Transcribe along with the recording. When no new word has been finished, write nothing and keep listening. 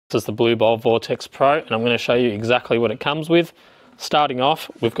This is the Blue Bowl VortexPro, and I'm going to show you exactly what it comes with. Starting off,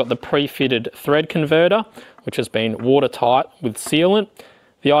 we've got the pre-fitted thread converter, which has been watertight with sealant.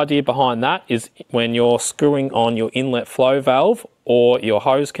 The idea behind that is when you're screwing on your inlet flow valve or your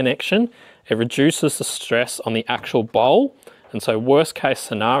hose connection, it reduces the stress on the actual bowl. And so worst case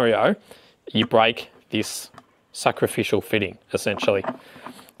scenario, you break this sacrificial fitting, essentially.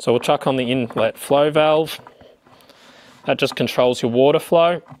 So we'll chuck on the inlet flow valve. That just controls your water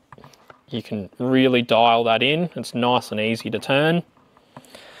flow. You can really dial that in. It's nice and easy to turn.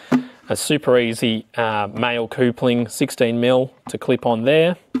 A super easy male coupling 16mm to clip on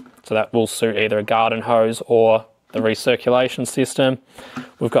there. So that will suit either a garden hose or the recirculation system.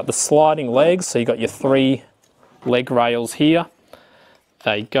 We've got the sliding legs, so you've got your 3 leg rails here.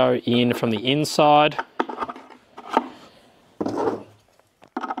 They go in from the inside.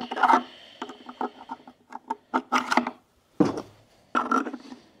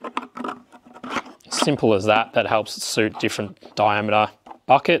 Simple as that. That helps suit different diameter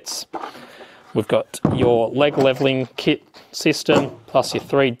buckets. We've got your leg leveling kit system plus your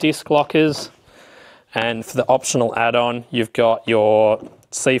 3 disc lockers, and for the optional add-on you've got your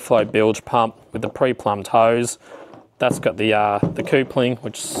Seaflo bilge pump with the pre-plumbed hose. That's got the coupling,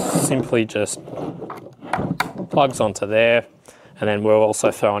 which simply just plugs onto there, and then we're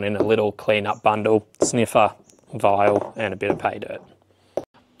also throwing in a little clean-up bundle, Sniffer, Vial and a bit of Paydirt.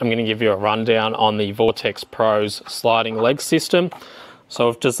 I'm going to give you a rundown on the VortexPro's sliding leg system. So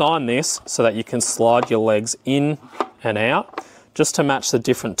I've designed this so that you can slide your legs in and out just to match the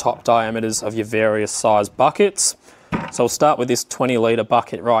different top diameters of your various size buckets. So I'll start with this 20-litre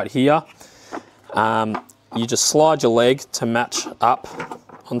bucket right here. You just slide your leg to match up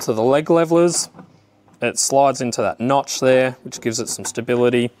onto the leg levelers. It slides into that notch there, which gives it some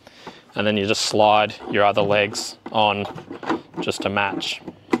stability. And then you just slide your other legs on just to match.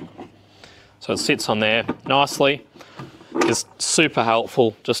 So it sits on there nicely. It's super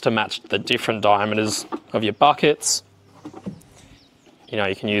helpful just to match the different diameters of your buckets. You know,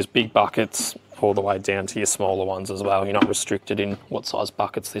 you can use big buckets all the way down to your smaller ones as well. You're not restricted in what size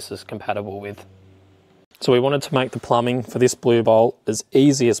buckets this is compatible with. So we wanted to make the plumbing for this Blue Bowl as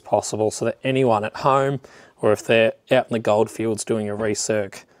easy as possible so that anyone at home, or if they're out in the goldfields doing a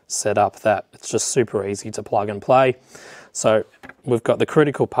recirc setup, that it's just super easy to plug and play. So we've got the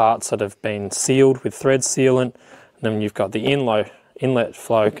critical parts that have been sealed with thread sealant, and then you've got the inlet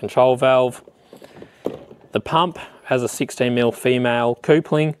flow control valve. The pump has a 16mm female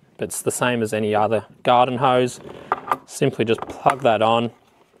coupling, but it's the same as any other garden hose. Simply just plug that on,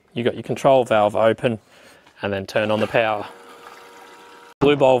 you've got your control valve open, and then turn on the power.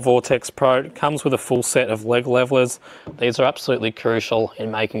 Blue Bowl VortexPro comes with a full set of leg levelers. These are absolutely crucial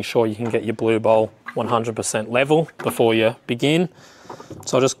in making sure you can get your Blue Bowl 100% level before you begin.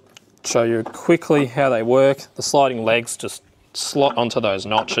 So I'll just show you quickly how they work. The sliding legs just slot onto those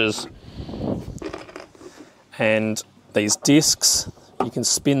notches, and these discs, you can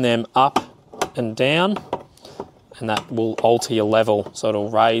spin them up and down, and that will alter your level, so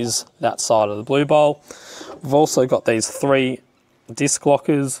it'll raise that side of the Blue Bowl. We've also got these 3 disc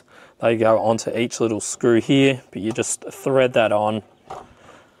lockers. They go onto each little screw here, but you just thread that on.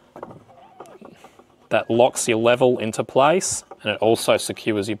 That locks your level into place, and it also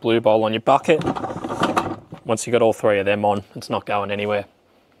secures your Blue Bowl on your bucket. Once you've got all 3 of them on, it's not going anywhere.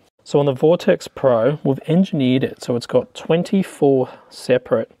 So on the VortexPro, we've engineered it so it's got 24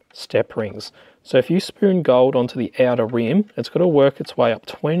 separate step rings. So if you spoon gold onto the outer rim, it's got to work its way up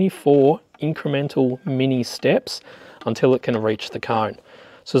 24 incremental mini steps until it can reach the cone.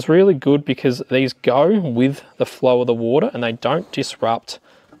 So it's really good because these go with the flow of the water and they don't disrupt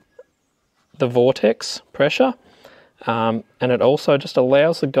the vortex pressure, and it also just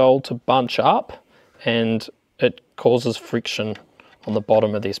allows the gold to bunch up, and it causes friction on the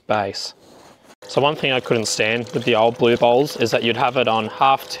bottom of this base. So one thing I couldn't stand with the old Blue Bowls is that you'd have it on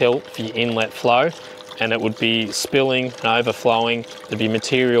half tilt for your inlet flow, and it would be spilling and overflowing. There'd be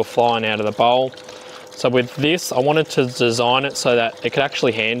material flying out of the bowl. So with this, I wanted to design it so that it could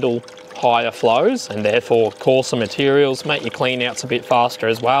actually handle higher flows and therefore coarser materials, make your clean outs a bit faster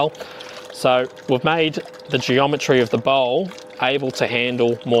as well. So we've made the geometry of the bowl able to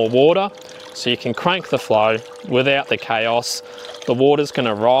handle more water, so you can crank the flow without the chaos. The water's going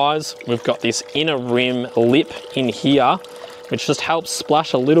to rise. We've got this inner rim lip in here, which just helps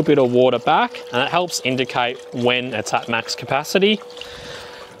splash a little bit of water back, and it helps indicate when it's at max capacity.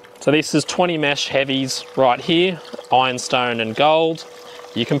 So this is 20 mesh heavies right here, ironstone and gold.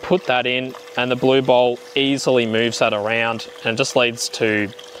 You can put that in and the Blue Bowl easily moves that around, and it just leads to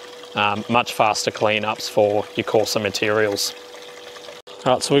much faster cleanups for your coarser materials.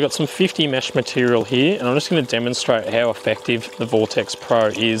 All right, so we've got some 50 mesh material here, and I'm just going to demonstrate how effective the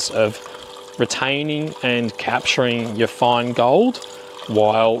VortexPro is of retaining and capturing your fine gold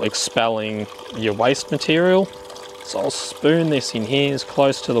while expelling your waste material. So I'll spoon this in here as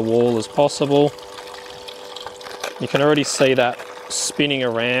close to the wall as possible. You can already see that spinning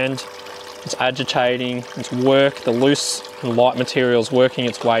around. It's agitating, it's the loose and light material is working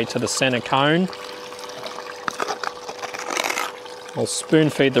its way to the center cone. I'll spoon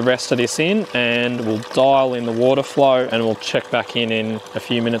feed the rest of this in and we'll dial in the water flow and we'll check back in a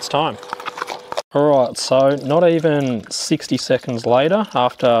few minutes time. Alright, so not even 60 seconds later,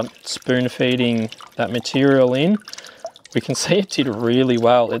 after spoon feeding that material in, we can see it did really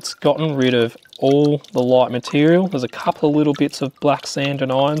well. It's gotten rid of all the light material. There's a couple of little bits of black sand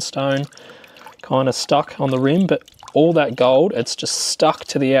and ironstone kind of stuck on the rim, but all that gold, it's just stuck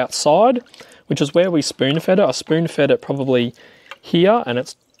to the outside, which is where we spoon fed it. I spoon fed it probably here and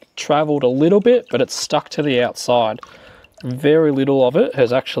it's traveled a little bit, but it's stuck to the outside. Very little of it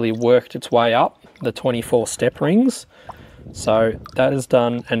has actually worked its way up the 24 step rings. So that has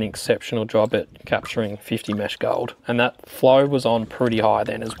done an exceptional job at capturing 50 mesh gold, and that flow was on pretty high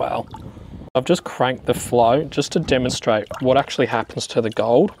then as well. I've just cranked the flow just to demonstrate what actually happens to the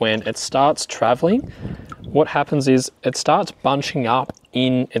gold when it starts traveling. What happens is it starts bunching up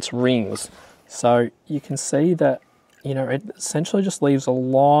in its rings. So you can see that, you know, it essentially just leaves a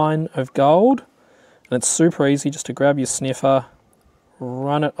line of gold, and it's super easy just to grab your sniffer,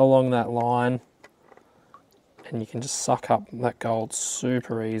 run it along that line, and you can just suck up that gold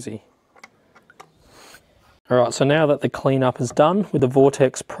super easy. All right, so now that the cleanup is done with the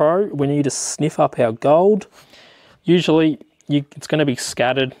VortexPro, we need to sniff up our gold. Usually it's going to be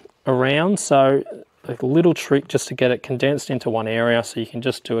scattered around, so a little trick just to get it condensed into one area, so you can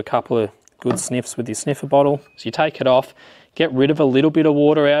just do a couple of good sniffs with your sniffer bottle. So you take it off, get rid of a little bit of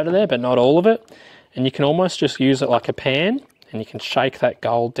water out of there, but not all of it, and you can almost just use it like a pan, and you can shake that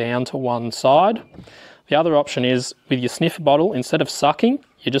gold down to one side. The other option is with your sniffer bottle, instead of sucking,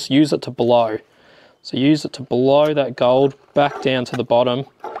 you just use it to blow. So use it to blow that gold back down to the bottom.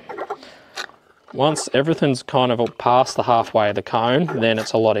 Once everything's kind of past the halfway of the cone, then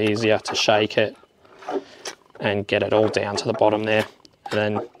it's a lot easier to shake it and get it all down to the bottom there. And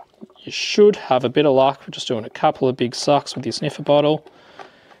then you should have a bit of luck. We're just doing a couple of big sucks with your sniffer bottle,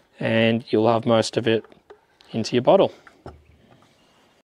 and you'll have most of it into your bottle.